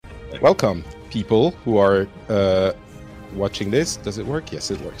Welcome, people who are watching this. Does it work?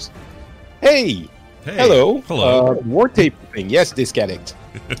 Yes, it works. Hey, hello. War tape thing. Yes, Disc Addict.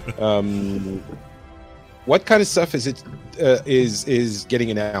 What kind of stuff is it? Is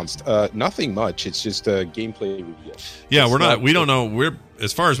getting announced? Nothing much. It's just a gameplay reveal. Yeah, we don't know.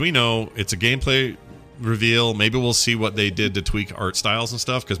 As far as we know, it's a gameplay reveal. Maybe we'll see what they did to tweak art styles and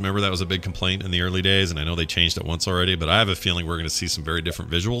stuff, because remember that was a big complaint in the early days, and I know they changed it once already, but I have a feeling we're going to see some very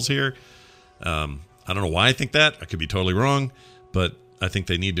different visuals here. I don't know why I think that. I could be totally wrong, but I think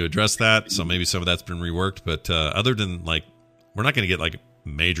they need to address that. So maybe some of that's been reworked, but other than we're not going to get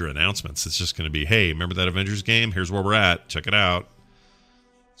major announcements. It's just going to be, hey, remember that Avengers game? Here's where we're at. Check it out.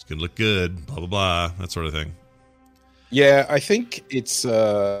 It's going to look good. Blah blah blah. That sort of thing. Yeah, I think it's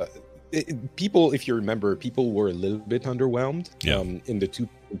people. If you remember, people were a little bit underwhelmed in the two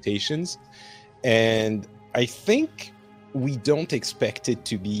presentations, and I think we don't expect it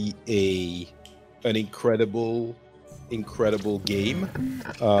to be an incredible game.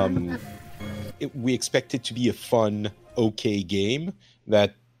 We expect it to be a fun, okay game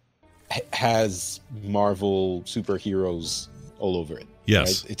that has Marvel superheroes all over it.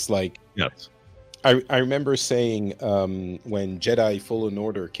 Yes, right? It's like yes. I remember saying when Jedi Fallen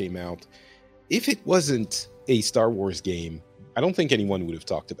Order came out, if it wasn't a Star Wars game, I don't think anyone would have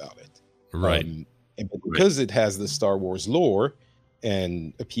talked about it. Right. But because it has the Star Wars lore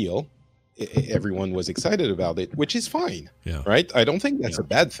and appeal, everyone was excited about it, which is fine. Yeah. Right? I don't think that's a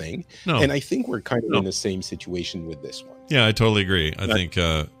bad thing. No. And I think we're kind of in the same situation with this one. Yeah, I totally agree. I think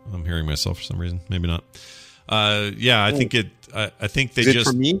I'm hearing myself for some reason. Maybe not. I think it. I think they just.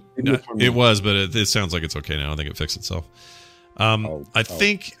 For me? It was, but it sounds like it's okay now. I think it fixed itself. I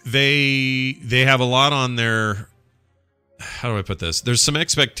think they have a lot on their. How do I put this? There's some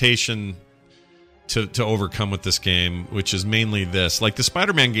expectation to overcome with this game, which is mainly this. Like the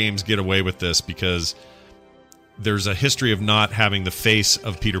Spider-Man games get away with this because there's a history of not having the face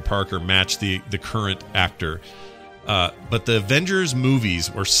of Peter Parker match the current actor. But the Avengers movies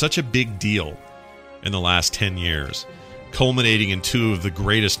were such a big deal in the last 10 years, culminating in two of the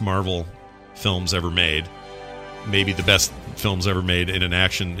greatest Marvel films ever made, maybe the best films ever made in an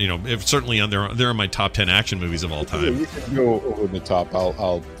action. Certainly they're in my top 10 action movies of all time. You can go over the top.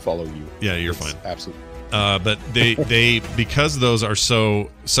 I'll follow you. Yeah, you're fine. Absolutely. But they because those are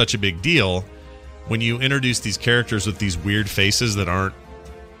such a big deal, when you introduce these characters with these weird faces that aren't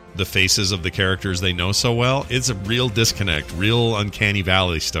the faces of the characters they know so well, it's a real disconnect, real uncanny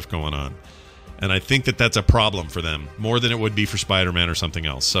valley stuff going on. And I think that's a problem for them, more than it would be for Spider-Man or something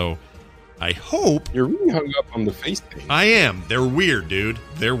else. So I hope... You're really hung up on the face thing. I am. They're weird, dude.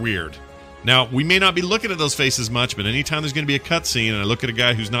 They're weird. Now, we may not be looking at those faces much, but anytime there's going to be a cutscene and I look at a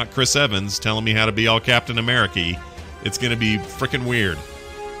guy who's not Chris Evans telling me how to be all Captain America, it's going to be freaking weird.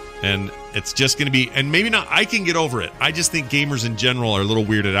 And it's just going to be... And maybe not... I can get over it. I just think gamers in general are a little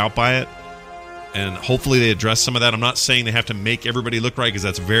weirded out by it. And hopefully they address some of that. I'm not saying they have to make everybody look right, because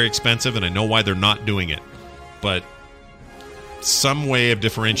that's very expensive, and I know why they're not doing it. But some way of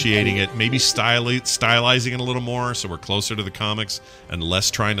differentiating it, maybe stylizing it a little more so we're closer to the comics and less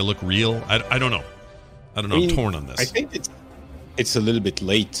trying to look real. I don't know. I mean, I'm torn on this. I think it's a little bit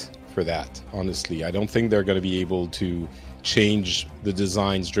late for that, honestly. I don't think they're going to be able to change the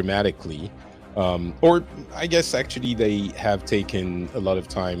designs dramatically. Or I guess actually they have taken a lot of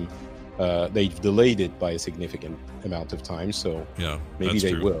time. They've delayed it by a significant amount of time, so yeah, maybe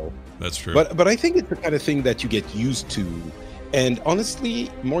they will. That's true. But I think it's the kind of thing that you get used to. And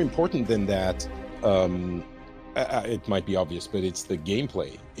honestly, more important than that, it might be obvious, but it's the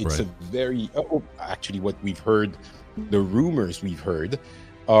gameplay. It's a very... actually, what we've heard, the rumors we've heard,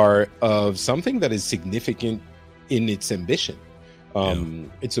 are of something that is significant in its ambition.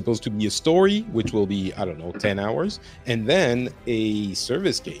 It's supposed to be a story, which will be, 10 hours, and then a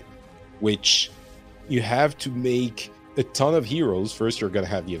service game, which you have to make a ton of heroes. First, you're going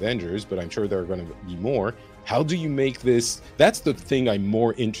to have the Avengers, but I'm sure there are going to be more. How do you make this? That's the thing I'm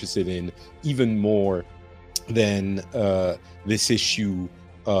more interested in, even more than this issue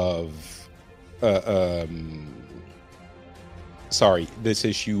of... this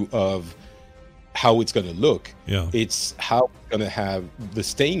issue of how it's going to look. Yeah. It's how it's going to have the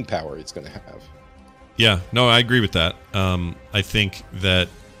staying power it's going to have. Yeah, no, I agree with that. I think that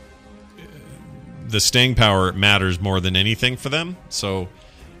the staying power matters more than anything for them. So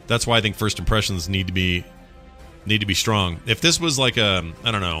that's why I think first impressions need to be strong. If this was like I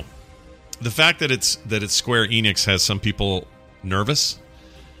don't know, the fact that it's Square Enix has some people nervous,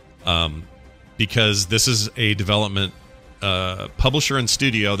 because this is a development publisher and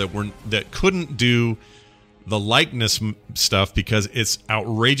studio that couldn't do the likeness stuff because it's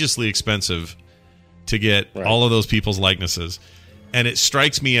outrageously expensive to get all of those people's likenesses. And it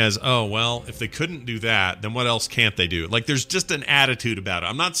strikes me as, oh, well, if they couldn't do that, then what else can't they do? Like, there's just an attitude about it.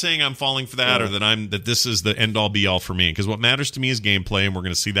 I'm not saying I'm falling for that or that this is the end all be all for me, because what matters to me is gameplay, and we're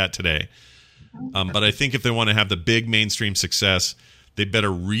going to see that today. But I think if they want to have the big mainstream success, they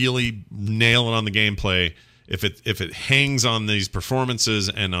better really nail it on the gameplay. If it hangs on these performances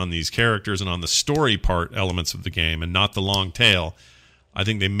and on these characters and on the story part elements of the game and not the long tail, I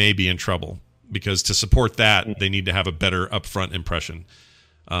think they may be in trouble. Because to support that, they need to have a better upfront impression.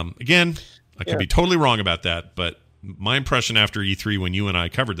 Again, I could be totally wrong about that, but my impression after E3, when you and I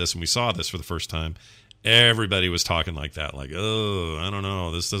covered this and we saw this for the first time, everybody was talking like that. Like, oh, I don't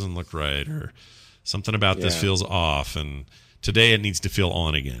know, this doesn't look right, or something about this feels off. And today it needs to feel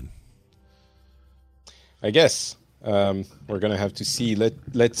on again. I guess we're going to have to see.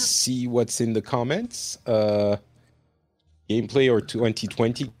 Let's see what's in the comments. Gameplay or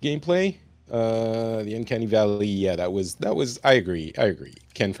 2020 gameplay? The Uncanny Valley, that was I agree.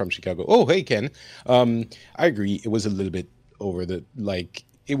 Ken from Chicago. Oh, hey Ken. I agree. It was a little bit over the, like,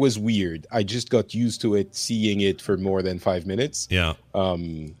 it was weird. I just got used to it, seeing it for more than 5 minutes. Yeah.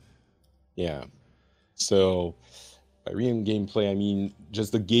 So by real gameplay, I mean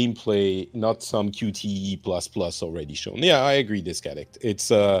just the gameplay, not some QTE++ already shown. Yeah, I agree, Disc Addict. It's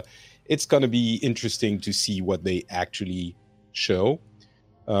gonna be interesting to see what they actually show.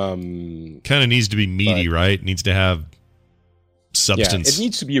 Kind of needs to be meaty, right? It needs to have substance. Yeah, it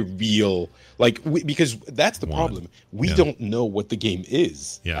needs to be a real, like, because that's the problem. We don't know what the game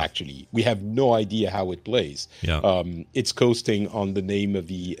is, actually. We have no idea how it plays. Yeah. It's coasting on the name of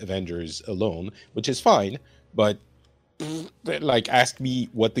the Avengers alone, which is fine, but like, ask me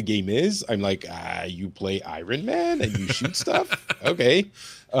what the game is. I'm like, you play Iron Man and you shoot stuff? Okay.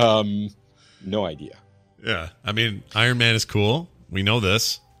 No idea. Yeah. I mean, Iron Man is cool. We know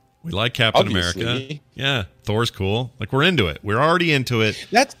this. We like Captain America. Yeah, Thor's cool. Like, we're into it. We're already into it.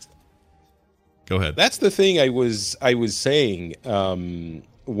 Go ahead. That's the thing I was saying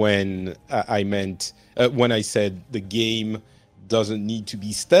when I meant when I said the game doesn't need to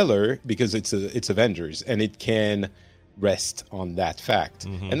be stellar because it's Avengers and it can rest on that fact,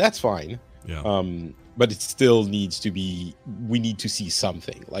 and that's fine. Yeah. But it still needs to be. We need to see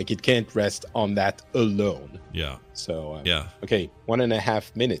something. Like, it can't rest on that alone. Yeah. So yeah. Okay,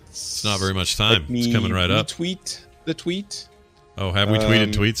 1.5 minutes. It's not very much time. It's coming right up. Tweet the tweet. Oh, have we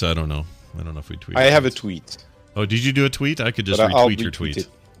tweeted tweets? I don't know. I don't know if we tweeted. I have a tweet. Oh, did you do a tweet? I could just retweet your tweet.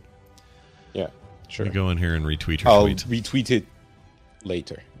 Yeah, sure. You go in here and retweet your tweet. I'll retweet it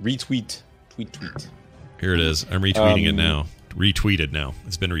later. Tweet. Here it is. I'm retweeting it now. Retweeted now.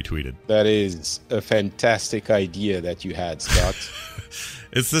 It's been retweeted. That is a fantastic idea that you had, Scott.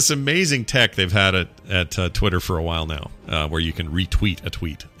 It's this amazing tech they've had at Twitter for a while now, where you can retweet a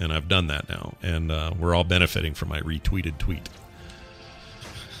tweet, and I've done that now, and we're all benefiting from my retweeted tweet.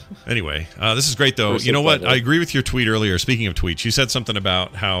 Anyway, this is great, though. You know what? I agree with your tweet earlier. Speaking of tweets, you said something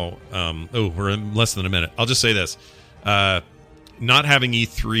about how we're in less than a minute. I'll just say this. Not having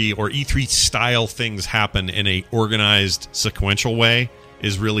E3 or E3 style things happen in a organized sequential way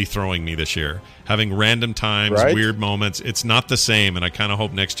is really throwing me this year. Having random times, weird moments, it's not the same. And I kind of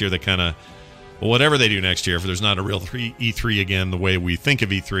hope next year they whatever they do next year, if there's not a real E3 again, the way we think of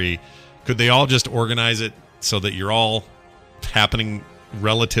E3, could they all just organize it so that you're all happening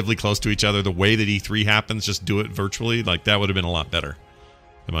relatively close to each other the way that E3 happens, just do it virtually? Like, that would have been a lot better,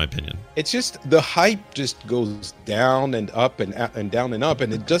 in my opinion. It's just the hype just goes down and up and down and up,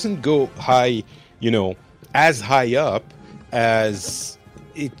 and it doesn't go high, as high up as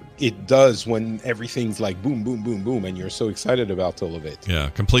it does when everything's like boom, boom, boom, boom, and you're so excited about all of it. Yeah,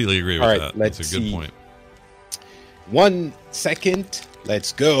 completely agree with that. That's a good point. 1 second,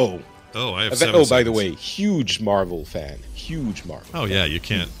 let's go. Oh, I have 7 seconds. By the way, huge Marvel fan. Huge Marvel fan. Yeah, you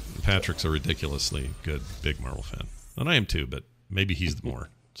can't. Patrick's a ridiculously good, big Marvel fan. And I am too, but maybe he's the more.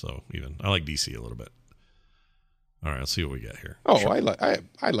 So even I like DC a little bit. All right, let's see what we got here. Oh, sure. I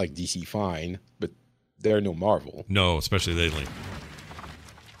like DC fine, but they're no Marvel. No, especially lately.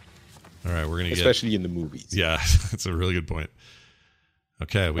 All right, we're gonna especially in the movies. Yeah, that's a really good point.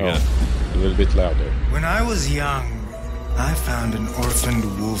 Okay, we got a little bit louder. When I was young, I found an orphaned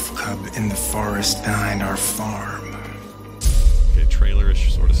wolf cub in the forest behind our farm. Okay, trailerish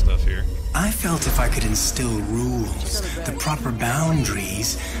sort of stuff here. I felt if I could instill rules, the proper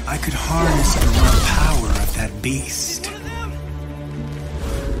boundaries, I could harness the raw power of that beast.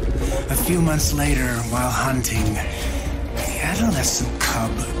 A few months later, while hunting, the adolescent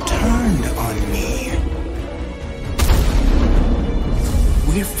cub turned on me.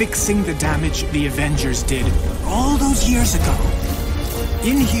 We're fixing the damage the Avengers did all those years ago.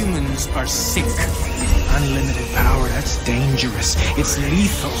 Inhumans are sick. Unlimited power, that's dangerous. It's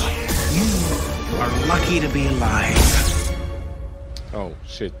lethal. You are lucky to be alive. Oh,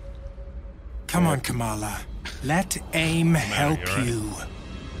 shit. Come on, Kamala. Let AIM help you.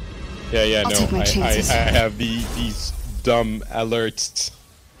 Yeah, I'll take my I chances. have these dumb alerts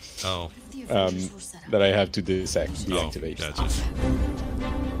that I have to deactivate. Oh, gotcha.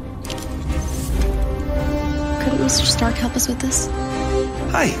 Couldn't Mr. Stark help us with this?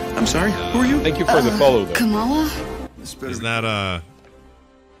 Hi, I'm sorry. Who are you? Thank you for the follow, though. Kamala? Is that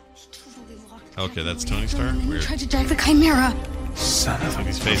Okay, that's Tony Stark. Weird. Tried to jack the Chimera. Son of a...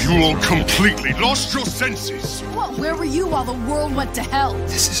 These faces You all are completely lost your senses. What? Where were you while the world went to hell?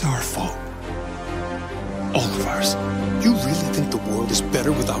 This is our fault. All of ours. You really think the world is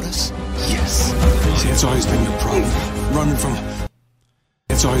better without us? Yes. See, it's always been your problem. Running from...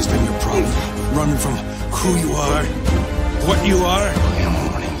 It's always been your problem. Running from who you are, what you are. I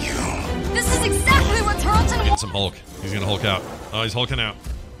am warning you. This is exactly what Tarleton... Getting some Hulk. He's gonna Hulk out. Oh, he's hulking out.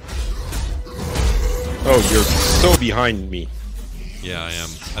 Oh, you're so behind me. Yeah, I am.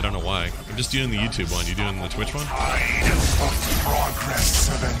 I don't know why. I'm just doing the YouTube one. You doing the Twitch one? Tide of progress,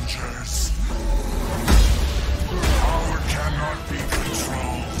 Avengers. Power cannot be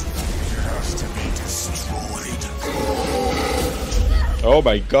controlled. It has to be destroyed. Oh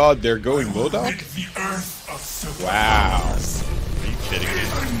my god, they're going MODOK? Rid the earth of survivors. Wow. Are you kidding me?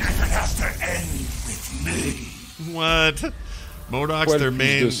 And it has to end with me. What? MODOK's What their is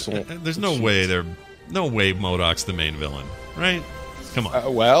main... this one? There's no way they're... No way MODOK's the main villain, right? Come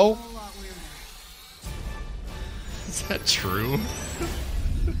on. Well, Is that true?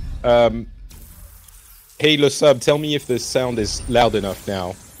 hey, Lusub, tell me if the sound is loud enough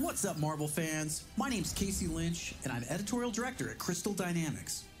now. What's up, Marvel fans? My name's Casey Lynch, and I'm editorial director at Crystal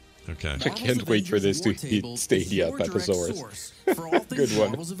Dynamics. Okay. I can't wait for this to hit Stadia Papasaurus. Good one.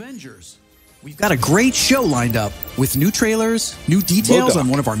 Marvel's Avengers. We've got a great show lined up with new trailers, new details MODOK. on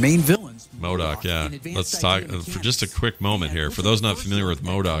one of our main villains. MODOK, yeah. Let's talk for just a quick moment here. For those not familiar with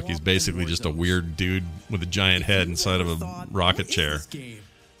MODOK, he's basically just a weird dude with a giant head inside of a rocket chair.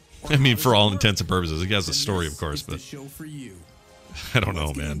 I mean, for all intents and purposes. He has a story, of course, but I don't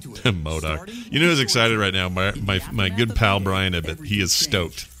know, man. MODOK. You know who's excited right now? My good pal Brian Ibbett. He is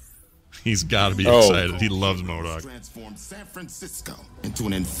stoked. He's got to be excited. He loves MODOK. Transformed San Francisco into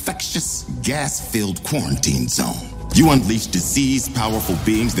an infectious, gas-filled quarantine zone. You unleash diseased, powerful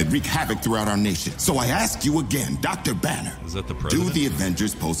beings that wreak havoc throughout our nation. So I ask you again, Dr. Banner. Is that the Do president? the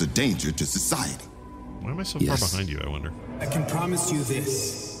Avengers pose a danger to society? Why am I so far behind you, I wonder? I can promise you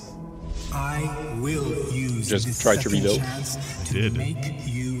this. I will use Just this try to second reload. chance to Did. make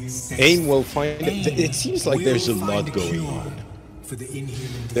you safe. AIM will find it. It seems like there's a Will lot find a going cure on. for the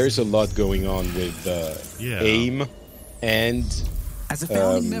inhuman There's a lot going on with Yeah. AIM and As a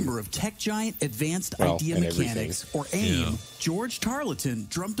founding member of tech giant Advanced well, Idea and Mechanics, or AIM, Yeah. George Tarleton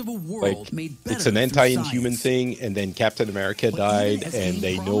dreamt of a like world made better it's an through anti-inhuman science. thing, and then Captain America But died, even as and AIM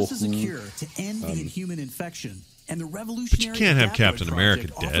they know promises a who. cure to end the inhuman infection, and the But you revolutionary can't have Adaptoid Captain America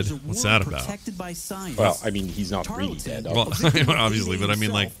Project dead. offers a What's world that about? protected by science. Well, I mean, he's not really dead. Well, a victim of obviously, but I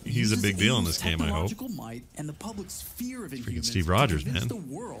mean, like, himself, he's a big uses deal in AIM's this game, I hope. technological might and the public's fear of Freaking inhumans Steve to Rogers, convince man.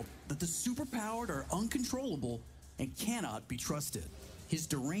 the world that the superpowered are uncontrollable and cannot be trusted. His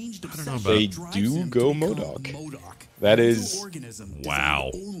deranged don't know obsession about- They drives do him go to become MODOK. a MODOK, That a is- lethal organism Wow.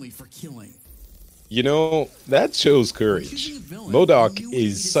 designed only for killing. You know, that shows courage. MODOK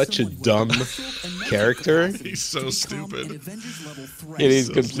is such a dumb character. He's so stupid. It is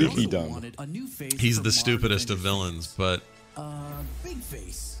completely dumb. He's the stupidest of villains, but Big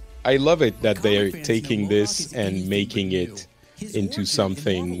face. I love it that they're taking this and making it into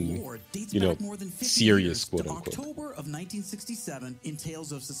something, you know, serious, quote unquote. October of 1967 in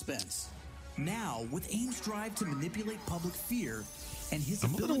Tales of Suspense. Now, with AIM's drive to manipulate public fear and his I'm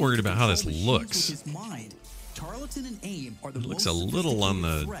a little ability worried to about how this control the looks. shields with his mind, Tarleton and AIM are the It looks most a little on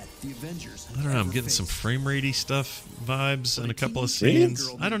the- sophisticated threat the Avengers I don't know. have I'm ever getting some faced. frame ratey stuff vibes in a couple of Really? scenes.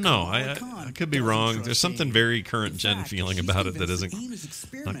 I don't know. I could be wrong. There's something very current gen feeling about it that isn't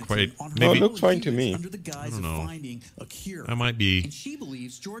not quite. Oh, Maybe it looked fine to me. I don't know. I I might be. She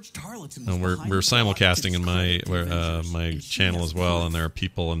believes George Tarleton No, was we're behind the plot simulcasting to in my discredit the Avengers, my and she channel has as well, proof. and there are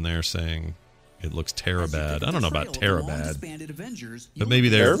people in there saying it looks Terabad. I don't know about Terabad, but maybe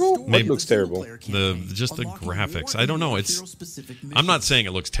they're Terrible? maybe What looks terrible? just the graphics. I don't know. I'm not saying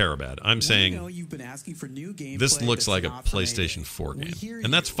it looks Terabad. I'm saying this looks like a PlayStation 4 game,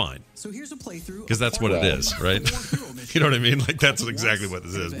 and that's fine because that's what it is, right? You know what I mean? Like that's exactly what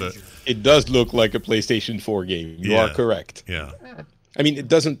this is. But It does look like a PlayStation 4 game. You are Yeah. correct. yeah, I mean, it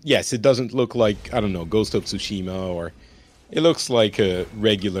doesn't. Yes, it doesn't look like, I don't know, Ghost of Tsushima, or it looks like a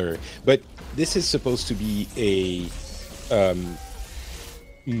regular. But this is supposed to be a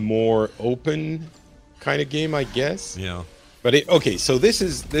more open kind of game, I guess. Yeah. But okay, so this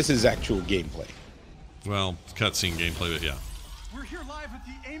is actual gameplay. Well, cutscene gameplay, but yeah. We're here live at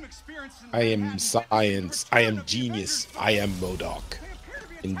the AIM experience. I am science. I am genius. I am MODOK.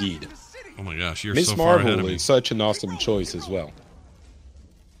 Indeed. Oh my gosh, you're Ms. so far ahead Marvel of me. is such an awesome choice as well.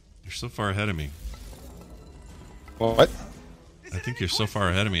 You're so far ahead of me. What? I think you're so far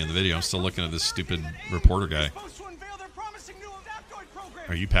ahead of me in the video. I'm still looking at this stupid reporter guy.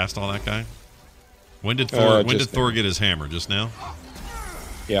 Are you past all that guy? When did Thor? When did Thor get his hammer? Just now?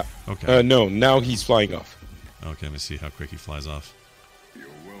 Yeah. Okay. No, now he's flying off. Okay, let me see how quick he flies off.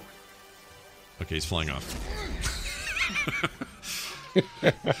 Okay, he's flying off.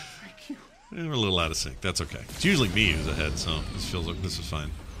 We're a little out of sync. That's okay. It's usually me who's ahead, so this feels like this is fine.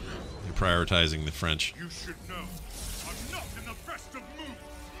 You're prioritizing the French. You should know. I'm not in the best of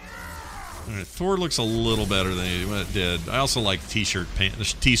moods. All right, Thor looks a little better than it did. I also like t-shirt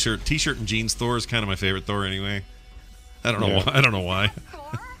and jeans. Thor is kind of my favorite Thor anyway. I don't know why. I don't know why.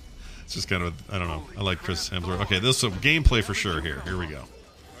 It's just kind of, I don't know. I like Chris Hemsworth. Okay, this is gameplay for sure here. Here we go.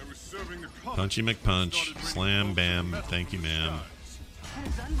 Punchy McPunch. Slam, bam. Thank you, ma'am.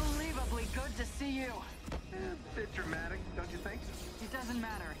 It's unbelievably good to see you. Bit dramatic, don't you think? It doesn't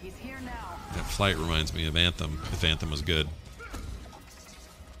matter. He's here now. That flight reminds me of Anthem, if Anthem was good.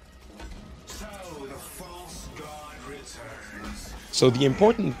 So the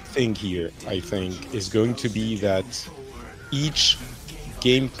important thing here, I think, is going to be that each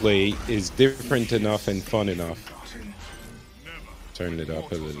gameplay is different enough and fun enough. Turn it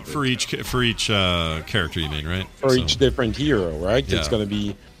up a little bit. For each character, you mean, right? For each different hero, right? Yeah. It's going to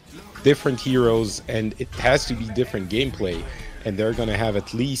be different heroes, and it has to be different gameplay. And they're going to have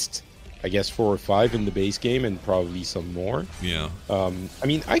at least, I guess, 4 or 5 in the base game, and probably some more. Yeah. I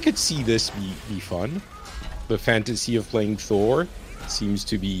mean, I could see this be fun. The fantasy of playing Thor seems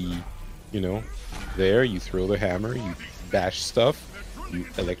to be, you know, there. You throw the hammer, you bash stuff, you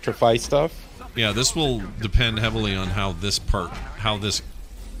electrify stuff. Yeah, this will depend heavily on how this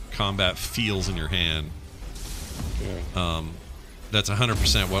combat feels in your hand. Yeah. That's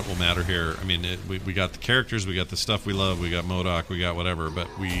 100% what will matter here. I mean, we got the characters, we got the stuff we love, we got MODOK, we got whatever, but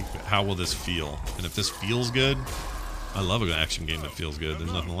how will this feel? And if this feels good, I love an action game that feels good.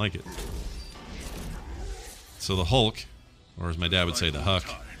 There's nothing like it. So the Hulk, or as my dad would say, the Huck,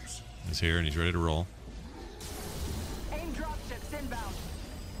 is here and he's ready to roll.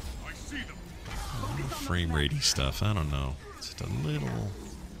 Frame ratey stuff. I don't know. It's just a little.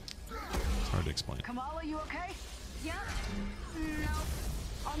 It's hard to explain. Kamala, you okay? Yeah. No.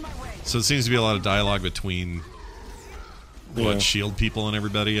 On my way. So it seems to be a lot of dialogue between Shield people and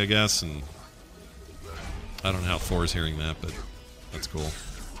everybody, I guess, and I don't know how Thor's hearing that, but that's cool.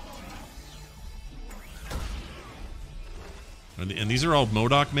 And these are all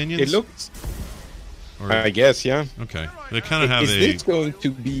MODOK minions? It looks. I guess, yeah. Okay. They kind of have Is this going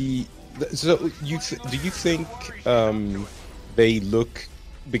to be? So do you think they look?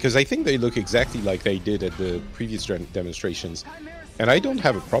 Because I think they look exactly like they did at the previous demonstrations, and I don't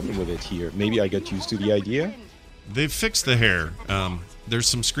have a problem with it here. Maybe I got used to the idea. They've fixed the hair. There's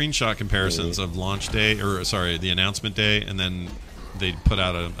some screenshot comparisons of launch day, or sorry, the announcement day, and then they put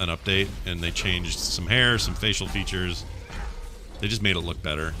out an update and they changed some hair, some facial features. They just made it look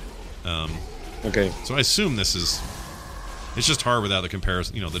better. Okay. So I assume this is. It's just hard without the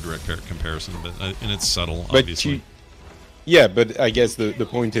comparison, the direct comparison, but and it's subtle, obviously. But I guess the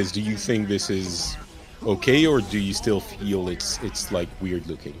point is, do you think this is okay, or do you still feel it's like weird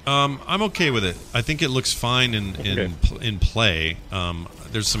looking? I'm okay with it. I think it looks fine in play.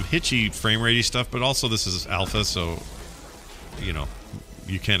 There's some hitchy frame ratey stuff, but also this is alpha, so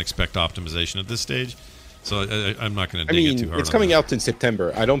you can't expect optimization at this stage. So I'm not going to dig it too hard. It's coming out in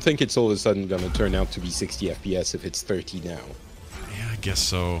September. I don't think it's all of a sudden going to turn out to be 60 FPS if it's 30 now. Yeah, I guess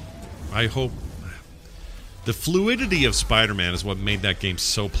so. I hope. The fluidity of Spider-Man is what made that game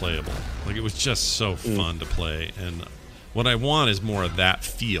so playable. Like, it was just so fun to play. And what I want is more of that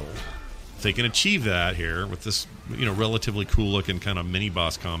feel. If they can achieve that here with this, relatively cool-looking kind of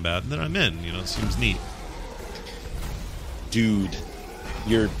mini-boss combat, then I'm in. It seems neat. Dude,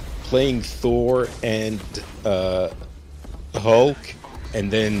 you're playing Thor and Hulk,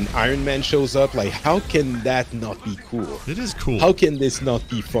 and then Iron Man shows up. Like, how can that not be cool? It is cool. How can this not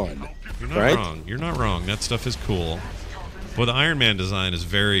be fun? You're not wrong. You're not wrong. That stuff is cool. Well, the Iron Man design is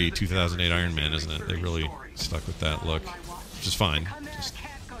very 2008 Iron Man, isn't it? They really stuck with that look, which is fine.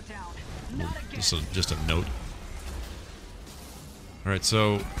 Just a note. All right,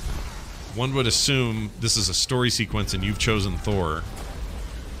 so one would assume this is a story sequence and you've chosen Thor.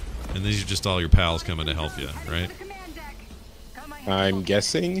 And these are just all your pals coming to help you, right? I'm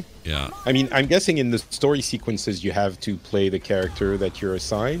guessing. Yeah. I mean, I'm guessing in the story sequences you have to play the character that you're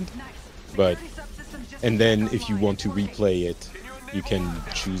assigned. And then if you want to replay it, you can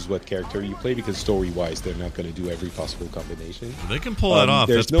choose what character you play, because story-wise, they're not going to do every possible combination. They can pull that off.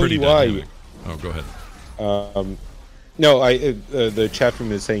 There's That's no pretty UI. dynamic. Oh, go ahead. No, the chat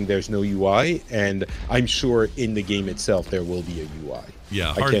room is saying there's no UI, and I'm sure in the game itself there will be a UI.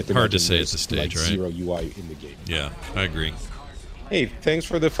 Yeah, I can't hard to imagine say at there's, this stage, right? Zero UI in the game. Yeah, I agree. Hey, thanks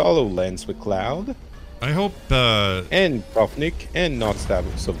for the follow, Lance with Cloud. I hope... and Profnik, and not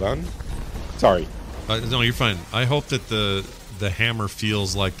Sylvan. Sorry. No, you're fine. I hope that the hammer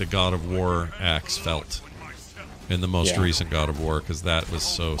feels like the God of War axe felt in the most recent God of War, because that was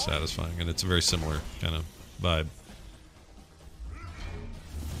so satisfying, and it's a very similar kind of vibe.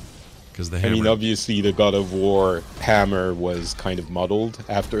 Because the hammer... I mean, obviously the God of War hammer was kind of modeled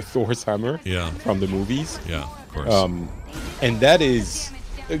after Thor's hammer from the movies. Yeah, of course. And that is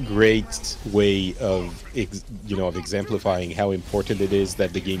a great way of exemplifying how important it is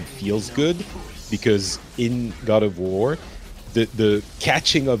that the game feels good, because in God of War, the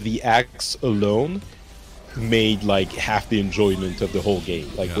catching of the axe alone made like half the enjoyment of the whole game.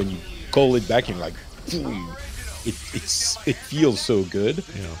 Like when you call it back, you're like, it feels so good.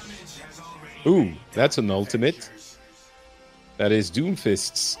 Yeah. Ooh, that's an ultimate. That is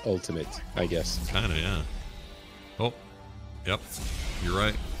Doomfist's ultimate, I guess. Kind of, yeah. Oh, yep. You're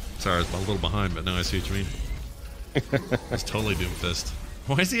right. Sorry, I was a little behind, but now I see what you mean. It's totally Doomfist.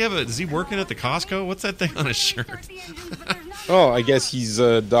 Why does he have is he working at the Costco? What's that thing on his shirt? Oh, I guess he's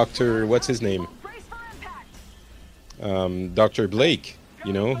Dr. What's his name? Dr. Blake.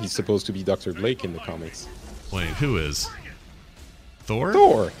 You know, he's supposed to be Dr. Blake in the comics. Wait, who is? Thor?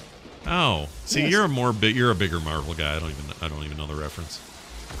 Thor. Oh, see, yes. You're a bigger Marvel guy. I don't even know the reference.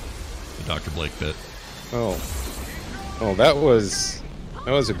 The Dr. Blake bit. Oh, that was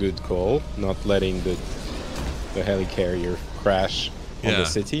a good call. Not letting the helicarrier crash on the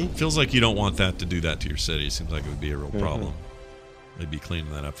city. Feels like you don't want that to do that to your city. Seems like it would be a real problem. They'd be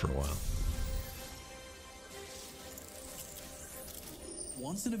cleaning that up for a while.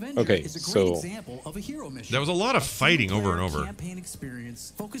 Once an Avenger is a great example of a hero mission. There was a lot of fighting over and over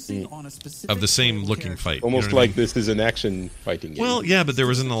on a specific of the same looking fight. Almost you know like this is an action fighting game. Well, yeah, but there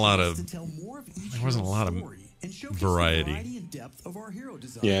wasn't a lot of variety.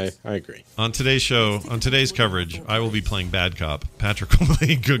 Yeah, I agree. On today's show, on today's coverage, I will be playing bad cop. Patrick will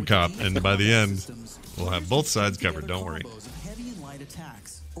play good cop, and by the end, we'll have both sides covered. Don't worry.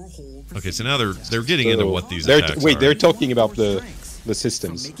 Okay, so now they're getting into what these attacks are. They're talking about the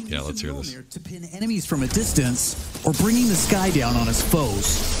systems. Yeah, let's hear this. To pin enemies from a distance, or bringing the sky down on his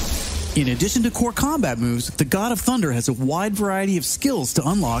foes. In addition to core combat moves, the God of Thunder has a wide variety of skills to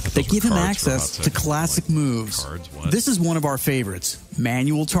unlock that give him access to classic moves. This is one of our favorites,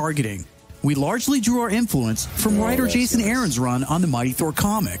 manual targeting. We largely drew our influence from writer Jason Aaron's run on the Mighty Thor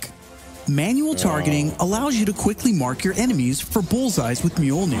comic. Manual targeting allows you to quickly mark your enemies for bullseyes with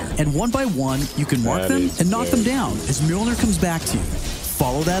Mjolnir, and one by one, you can mark them and knock them down as Mjolnir comes back to you.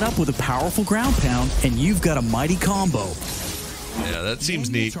 Follow that up with a powerful ground pound, and you've got a mighty combo. Yeah, that seems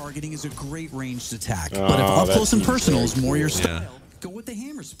neat. Targeting is a great ranged attack, but if up close and personal is more your style, go with the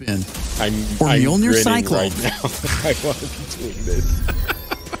hammer spin or Mjolnir Cyclone. Right now. I want to be doing this.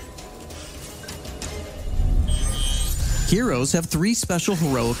 Heroes have 3 special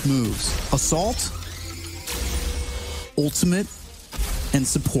heroic moves: Assault, Ultimate, and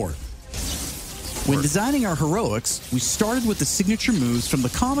Support. When designing our heroics, we started with the signature moves from the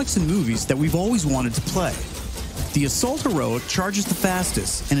comics and movies that we've always wanted to play. The Assault heroic charges the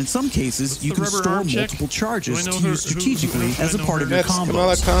fastest, and in some cases, you can store multiple charges to use strategically as a part of your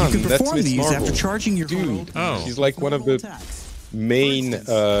combos. You can perform these after charging your heroic. She's like one of the main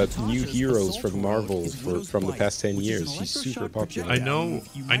new heroes from Marvel from the past 10 years. She's super popular. I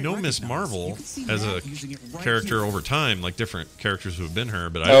know Miss Marvel as a character over time, like different characters who have been her,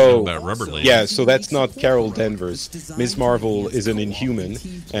 but I don't know about Rubber Lady. Yeah, so that's not Carol Danvers. Miss Marvel is an Inhuman,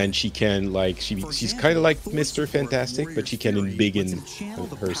 and she can she's kind of like Mr. Fantastic, but she can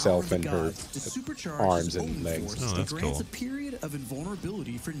embiggen herself and her arms and legs. Oh, that's cool. A period of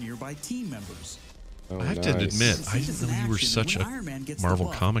invulnerability for nearby team members. I have to admit, I didn't know you were such a Marvel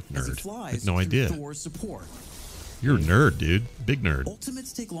comic nerd. I had no idea. You're a nerd, dude. Big nerd.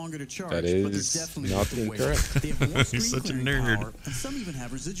 Ultimates take longer to charge, that is not incorrect. He's such a nerd. And some even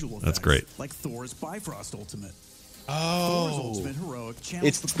have residual effects, That's great. Like Thor's Bifrost Ultimate. Oh,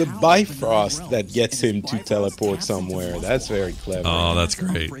 it's the Bifrost that gets him to teleport somewhere. That's very clever. Oh, that's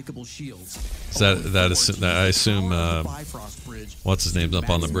great. Is that I assume what's his name's up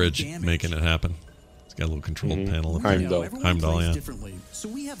on the bridge making it happen. It's got a little control panel up there. Heimdall, yeah. So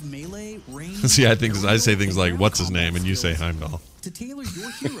we have melee, range, See, I say things like what's his name, and you say Heimdall. To tailor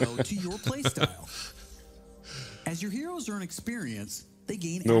your hero to your playstyle. As your heroes earn experience, they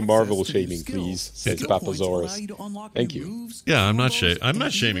gain no Marvel to shaming, please, says Papasaurus. Thank you. Yeah, I'm not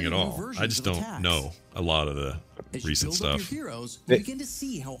shaming at all. I just don't know a lot of the recent stuff.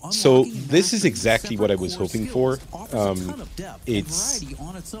 So this is exactly what I was hoping for. It's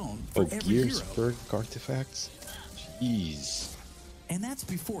gears, perk, artifacts. Jeez. And that's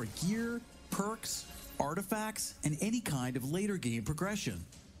before gear, perks, artifacts, and any kind of later game progression.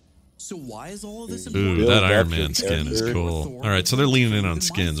 So why is all of this important? Ooh, that Iron Man skin is cool. All right, so they're leaning in on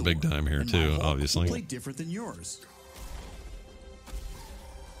skins big time here too, obviously. Different than yours.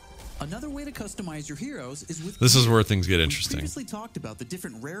 Another way to customize your heroes is with This is where things get interesting. Previously talked about the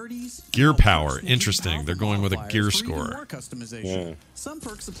different rarities. Gear power, interesting. They're going with a gear score. Yeah. Some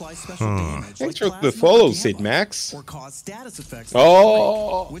perks apply special damage. Thanks for the follow, Sid Max. Or cause status effects.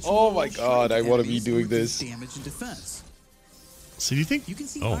 Oh my God! I want to be doing this. Damage and defense. So do you think?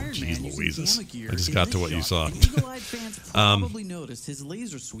 Oh, jeez, Louises! I just got to what you saw. Probably noticed his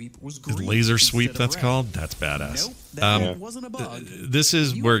laser sweep was green. Laser sweep, that's called. That's badass. Wasn't a bug. This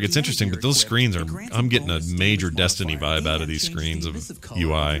is where it gets interesting, but those screens are. I'm getting a major Destiny vibe out of these screens of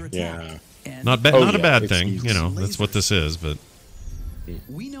UI. Yeah. Not a bad thing. You know, that's what this is. But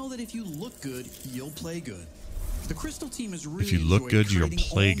we know that if you look good, you'll play good. The Crystal team is really if you look good, you'll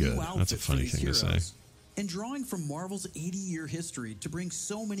play good. That's a funny thing to say. And drawing from Marvel's 80-year history to bring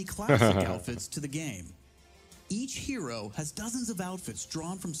so many classic outfits to the game. Each hero has dozens of outfits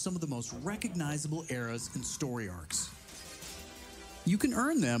drawn from some of the most recognizable eras and story arcs. You can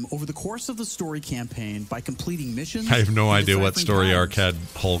earn them over the course of the story campaign by completing missions. I have no idea what story arc had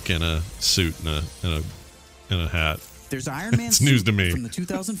Hulk in a suit and a hat. There's Iron Man it's news to me. From the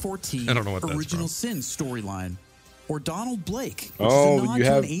 2014 I don't know what Original Sin storyline. Or Donald Blake, which oh, is a nod you to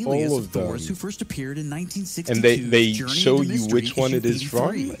have an alias all of of them. Thor's who first appeared in 1962. And they Journey show into you Mystery, which one it is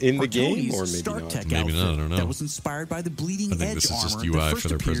from in the game, or maybe not. Maybe not. I don't know. That was inspired by the Bleeding I think Edge this is just armor UI that first for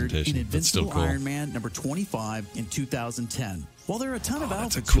their appeared presentation. in That's still Invincible cool. Iron Man number 25 in 2010. While there are a ton of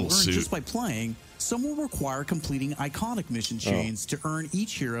outfits cool you'll earn suit. just by playing, some will require completing iconic mission chains to earn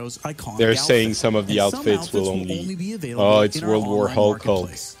each hero's iconic They're outfit. saying some of the And outfits will only be available Oh, it's in our World War online Hulk.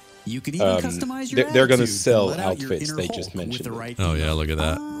 marketplace. You can even customize your they're going to attitude sell let out your outfits. inner They Hulk just with mentioned the it. right Oh yeah, look at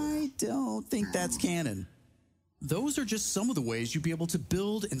that. I don't think that's canon. Those are just some of the ways you'll be able to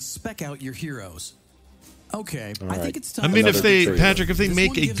build and spec out your heroes. Okay, I think it's time. I mean, if they, trailer. Patrick, if they This make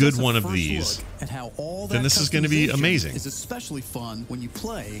one a gives good us a one of first these, look at how all then that this is going to be customization amazing. Is especially fun when you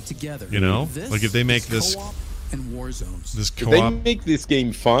play together. You know, This like if they make is this co-op and war zones. this If they co-op, make this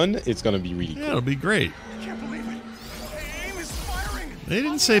game fun, it's going to be really yeah, cool. it'll be great. I can't believe it. Aim is firing. They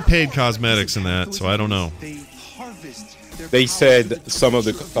didn't say paid cosmetics in that, so I don't know. They harvest their They power said into some of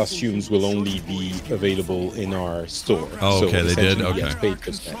the costumes will only be available in our store. Oh, okay, they did? essentially, yes, Okay. paid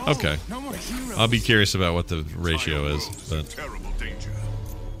cosmetics. Okay, I'll be curious about what the ratio is, but terrible danger.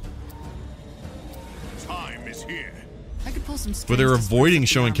 Time is here. I could pull some strings but they're to avoiding spice up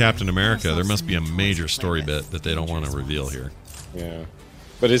the showing armor. Captain America. Also There must be a some major toys to story play with. bit that they don't want to reveal here. Yeah.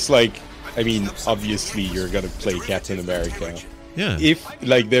 But it's like, I mean, obviously you're going to play Captain America. Yeah. If,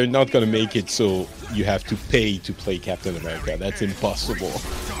 like, they're not going to make it so you have to pay to play Captain America. That's impossible.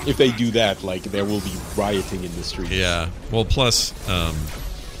 If they do that, like, there will be rioting in the streets. Yeah. Well, plus,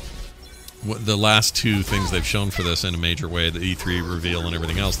 the last two things they've shown for this in a major way, the E3 reveal and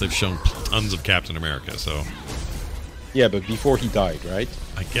everything else, they've shown tons of Captain America. So Yeah, but before he died, right?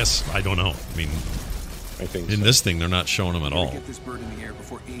 I guess I don't know. I mean, I think in so. this thing, they're not showing him at all. Get this bird in the air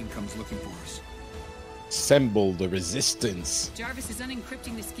before AIM comes looking for us. Assemble the resistance. Jarvis is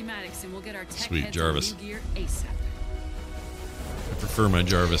unencrypting the schematics, and we'll get our tech Sweet heads Jarvis. on new gear ASAP. I prefer my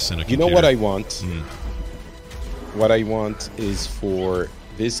Jarvis in a You computer. know what I want? Mm. What I want is for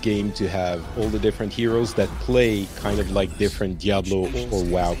this game to have all the different heroes that play kind of like different Diablo or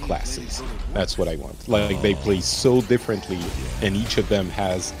WoW classes. That's what I want. Like they play so differently, and each of them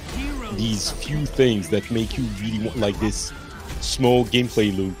has these few things that make you really want, like this small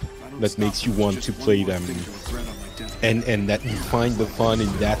gameplay loop that makes you want to play them, and that you find the fun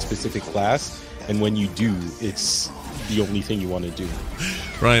in that specific class, and when you do, it's the only thing you want to do.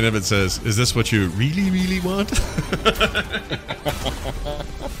 Ryan Evans says, "Is this what you really, really want?"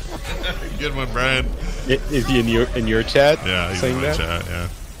 Good one, Brian. Is he in your chat? Yeah, he's saying in my that? chat. Yeah.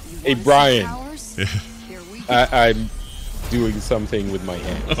 Hey, Brian. I'm doing something with my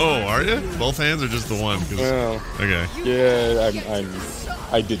hands. Oh, are you? Both hands or just the one? Well, okay. Yeah,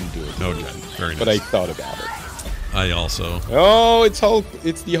 I didn't do it. Okay, very nice. But I thought about it. I also. Oh, it's Hulk.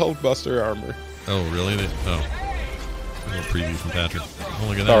 It's the Hulkbuster armor. Oh, really? Oh. A little preview from Patrick. Oh,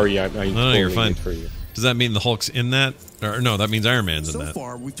 look at Sorry, that. no, you're fine. For you. Does that mean the Hulk's in that? Or no, that means Iron Man's in that. So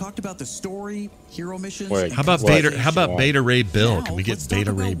far, we've talked about the story, hero missions. Wait, how about Beta Ray Bill? Can we get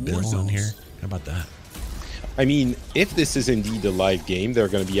Beta Ray Bill in here? How about that? I mean, if this is indeed a live game, they're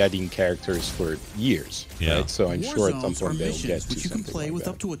going to be adding characters for years. Yeah. Right? So I'm sure at some point they'll get to which you can something play like with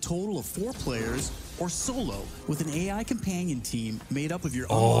that. up to a total of 4 players or solo with an AI companion team made up of your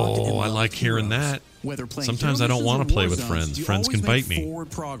Oh, I like hearing that. Sometimes I don't want to play with friends. Friends can bite me.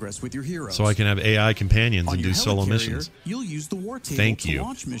 With your heroes. So I can have AI companions and do solo carrier, missions. You'll use the war table Thank to you.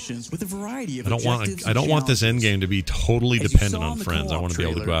 launch missions with a variety of I don't want this end game to be totally dependent on friends. I want to be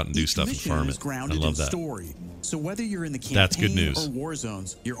able to go out and do stuff and farm it. I love that. Story. So whether you're in the campaign That's good news. or war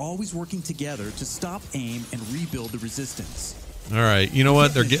zones, you're always working together to stop, aim, and rebuild the resistance. All right, you know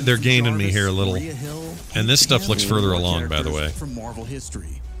what? They're gaining me here a little. And this stuff looks further along, by the way, from Marvel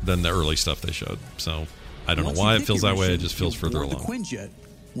history than the early stuff they showed. So I don't know why it feels that way. It just feels further along. The Quinjet,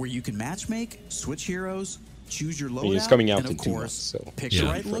 where you can matchmake, switch heroes, choose your loadout, It's coming out and in of 2 course, months, so pick the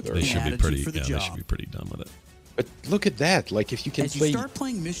right look they and should be attitude pretty. for the Yeah, job. they should be pretty done with it. But look at that! Like if you can As play you start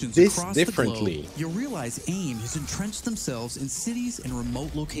playing missions this across differently, the globe, you'll realize AIM has entrenched themselves in cities and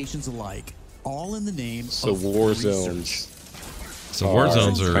remote locations alike, all in the name of war research. zones. So war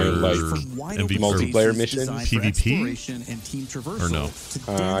zones are kind of like MVP multiplayer missions, PvP, and team or no?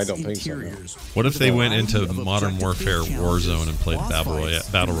 I don't think so. No. What if they went into Modern Warfare Warzone and played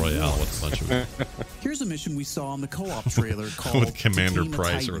Battle Royale with a bunch of them? Here's a mission we saw on the co-op trailer called with Commander Takema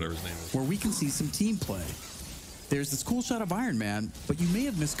Price Titan, or whatever his name is, where we can see some team play. There's this cool shot of Iron Man, but you may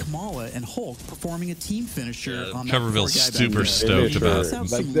have missed Kamala and Hulk performing a team finisher on that Coverville's poor guy super back there. stoked about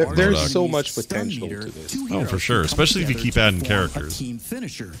it. Like, there's so much potential to this. Oh, for sure, especially if you keep adding characters. Team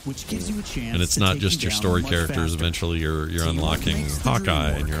finisher, which gives you a chance And it's to not take just you your down story much characters. faster. Eventually, you're unlocking makes the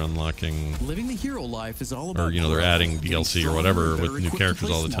Hawkeye dream and you're unlocking, Living the hero life is all about or they're adding getting DLC or stronger, whatever better with new equipped to characters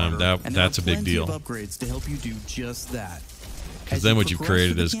play all the time. smarter, and That's a have big plenty deal. of upgrades to help you do just that. Because then what you've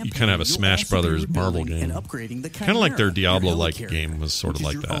created is you kind of have a Smash Brothers Marvel game, kind of like their Diablo-like game was sort of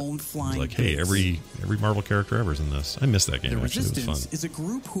like that. It was like, hey, every Marvel character ever is in this. I missed that game. The Actually, it was Resistance fun. is a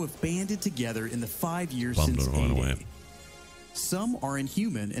group who have banded together in the 5 years Bummed since it went away. A-Day. Some are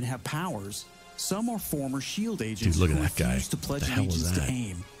inhuman and have powers. Some are former SHIELD agents Dude, look at who that guy. refuse to pledge The hell was allegiance to that?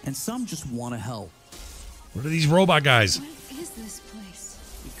 AIM, and some just want to help. What are these robot guys? What is this place?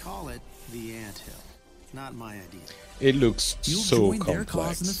 We call it the Anthill. Not my idea. It looks You'll so join their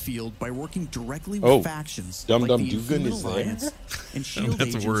cause in the complex. field by working directly with factions Dum like Dum the Dugan Inhuman is there? Alliance and SHIELD That's a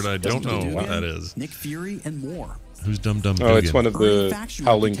agents word I don't Dum know Dum what Dugan, that is. Nick Fury, and more. Who's Dum Dum Oh, it's Dugan? one of Earning the faction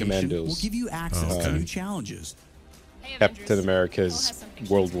Howling reputation will Commandos. give you access to new challenges. Captain America's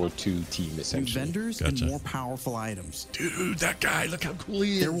World War II team, New essentially. vendors and more powerful items. Dude, that guy, look how cool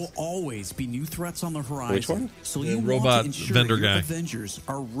he is. There will always be new threats on the horizon. Which one? So The you robot want to ensure vendor your guy. Avengers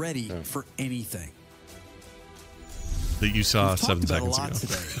are ready for anything. That you saw We've 7 talked about a seconds lot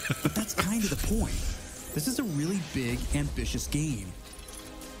ago. today, but that's kind of the point. This is a really big, ambitious game.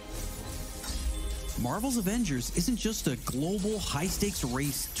 Marvel's Avengers isn't just a global, high-stakes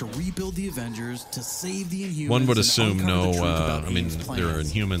race to rebuild the Avengers, to save the Inhumans. One would and assume uncover the truth about I mean, AIM's there are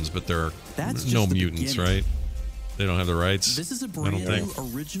plans. Inhumans, but there are That's no just the mutants, beginning. right? They don't have the rights. This is a I brand don't new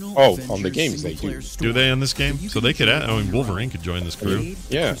think. original Oh, Avengers on the games they do. single-player story Do they on this game? that you So can they could enjoy add. on I mean, your Wolverine own. could join this crew. Made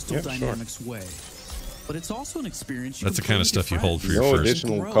the Yeah, Crystal yeah, sure. Dynamics way. But it's also an experience you That's can the kind play of with stuff your you hold for friends. your No first.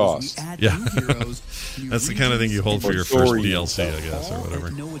 additional Grows, cost. we add Yeah. new heroes, new That's the kind of thing you hold for Or your first story DLC, I and guess, or all whatever.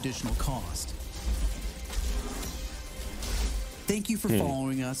 at no additional cost. Thank you for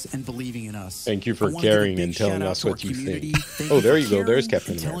following us and believing in us. Thank you for I wanna give a caring big and telling shout out us to our what you community. think. Thank Oh, there for you go. There's caring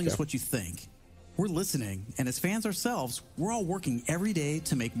Captain and telling America. us what you think. We're listening, and as fans ourselves, we're all working every day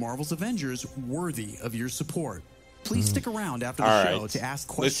to make Marvel's Avengers worthy of your support. Please stick around after the All show right. to ask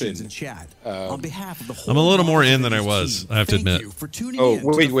questions Listen, and chat. On behalf of the whole I'm a little more Marvel's in than I Avengers was, team, I have to thank admit. you for tuning Oh, in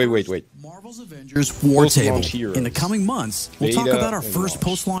to the wait. Marvel's Avengers War Table. Post-launch heroes. In the coming months, we'll talk Beta about our and first launch.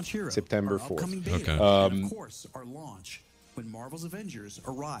 post-launch hero, September our 4th. upcoming beta, Okay. and of course, our launch when Marvel's Avengers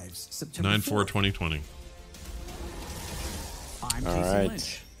arrives September 9/4/2020. 4th. I'm All Casey right.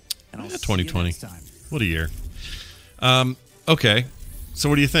 Lynch, and I'll Yeah, see you 2020. next time. What a year. Okay. So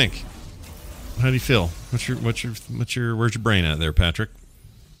what do you think? How do you feel? Where's your brain at there, Patrick?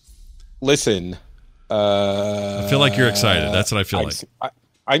 Listen. I feel like you're excited. That's what I feel like.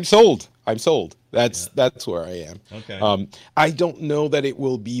 I'm sold. I'm sold. That's where I am. Okay. I don't know that it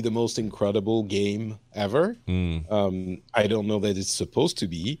will be the most incredible game ever. I don't know that it's supposed to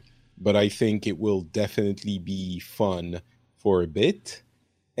be, but I think it will definitely be fun for a bit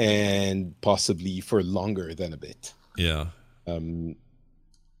and possibly for longer than a bit. Yeah.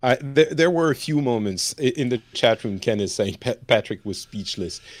 There were a few moments in the chat room. Ken is saying Patrick was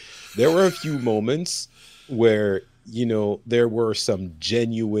speechless. There were a few moments where, you know, there were some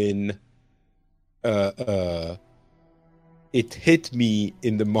genuine it hit me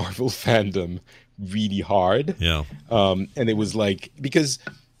in the Marvel fandom really hard. Yeah. And it was like, because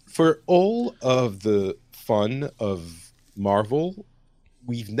for all of the fun of Marvel,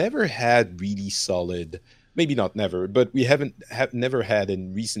 we've never had really solid, maybe not never, but we never had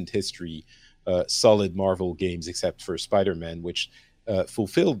in recent history solid Marvel games except for Spider-Man, which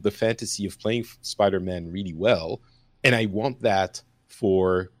fulfilled the fantasy of playing Spider-Man really well. And I want that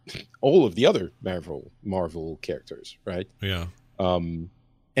for all of the other Marvel characters, right? Yeah. And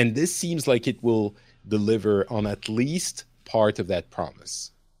this seems like it will deliver on at least part of that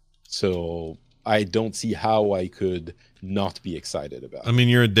promise. So I don't see how I could not be excited about it. I mean,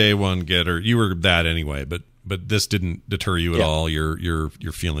 you're a day one getter. You were that anyway, but this didn't deter you at all. You're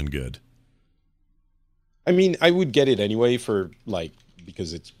feeling good. I mean, I would get it anyway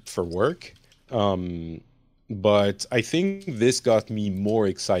because it's for work. But I think this got me more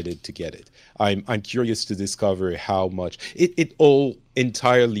excited to get it. I'm curious to discover how much it all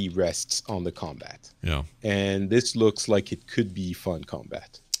entirely rests on the combat. Yeah. And this looks like it could be fun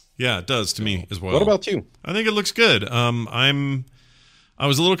combat. Yeah, it does to me as well. What about you? I think it looks good. I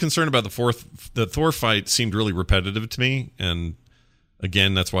was a little concerned about the Thor fight seemed really repetitive to me, and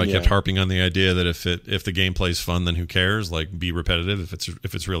again, that's why I kept harping on the idea that if the gameplay is fun, then who cares? Like, be repetitive.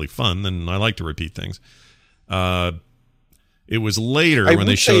 If it's really fun, then I like to repeat things. It was later when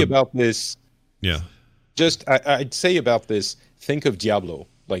they showed about this. Yeah. I'd say about this, think of Diablo.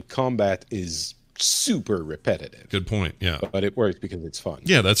 Like, combat is super repetitive. Good point. Yeah. But it works because it's fun.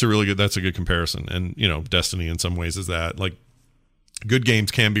 Yeah, that's a good comparison. And, you know, Destiny in some ways is that. Like, good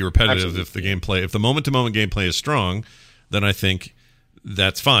games can be repetitive. Absolutely. If the moment-to-moment gameplay is strong, then I think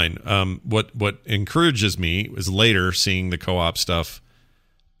that's fine. What encourages me is later seeing the co-op stuff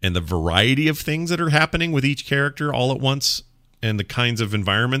and the variety of things that are happening with each character all at once, and the kinds of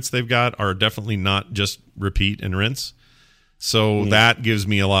environments they've got are definitely not just repeat and rinse. So that gives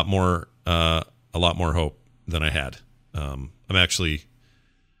me a lot more hope than I had. I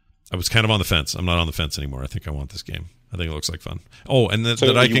was kind of on the fence. I'm not on the fence anymore. I think I want this game. I think it looks like fun. Oh, and that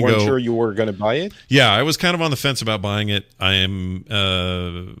I can go. You weren't sure you were going to buy it? Yeah, I was kind of on the fence about buying it. I am.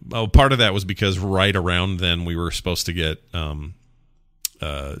 Part of that was because right around then we were supposed to get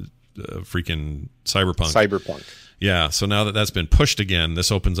freaking Cyberpunk. Yeah, so now that that's been pushed again,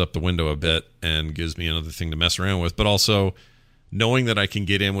 this opens up the window a bit and gives me another thing to mess around with. But also, knowing that I can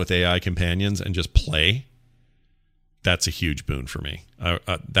get in with AI companions and just play, that's a huge boon for me.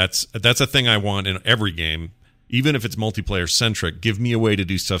 That's a thing I want in every game. Even if it's multiplayer centric, give me a way to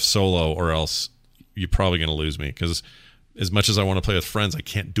do stuff solo, or else you're probably going to lose me. Because as much as I want to play with friends, I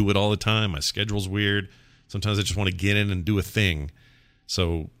can't do it all the time. My schedule's weird. Sometimes I just want to get in and do a thing.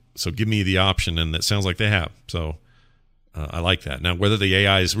 So give me the option, and it sounds like they have. So I like that. Now, whether the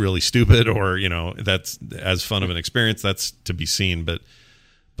AI is really stupid or, you know, that's as fun of an experience, that's to be seen. But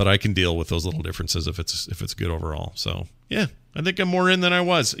I can deal with those little differences if it's good overall. So yeah, I think I'm more in than I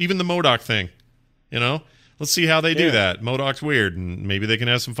was. Even the MODOK thing, you know. Let's see how they do that. MODOK's weird, and maybe they can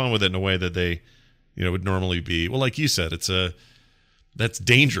have some fun with it in a way that they, you know, would normally be. Well, like you said, that's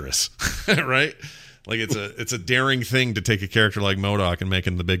dangerous, right? Like it's a daring thing to take a character like MODOK and make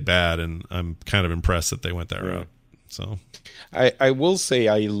him the big bad, and I'm kind of impressed that they went that route. So, I will say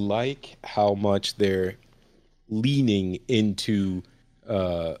I like how much they're leaning into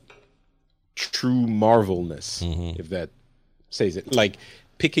true Marvelness, if that says it. Like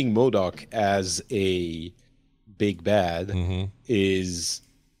picking MODOK as a big bad is,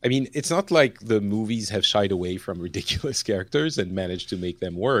 I mean, it's not like the movies have shied away from ridiculous characters and managed to make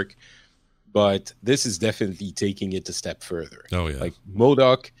them work, but this is definitely taking it a step further. Oh yeah, like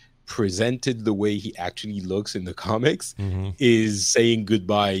MODOK presented the way he actually looks in the comics is saying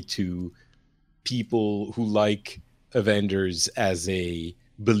goodbye to people who like Avengers as a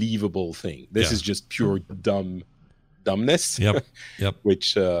believable thing. This is just pure dumbness. Yep.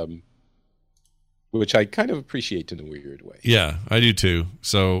 Which I kind of appreciate in a weird way. Yeah, I do too.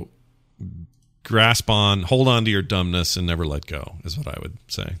 So hold on to your dumbness and never let go is what I would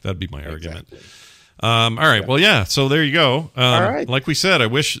say. That'd be my argument. All right. Well, yeah. So there you go. All right. Like we said, I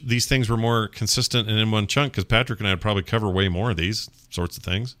wish these things were more consistent and in one chunk, because Patrick and I would probably cover way more of these sorts of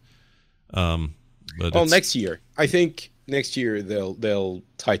things. But next year, I think next year they'll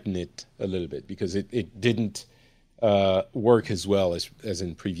tighten it a little bit because it didn't work as well as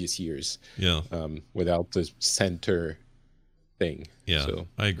in previous years. Yeah. Without the center thing. Yeah, so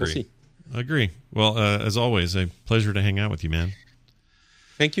I agree. We'll see. I agree. Well, as always, a pleasure to hang out with you, man.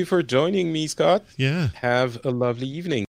 Thank you for joining me, Scott. Yeah. Have a lovely evening.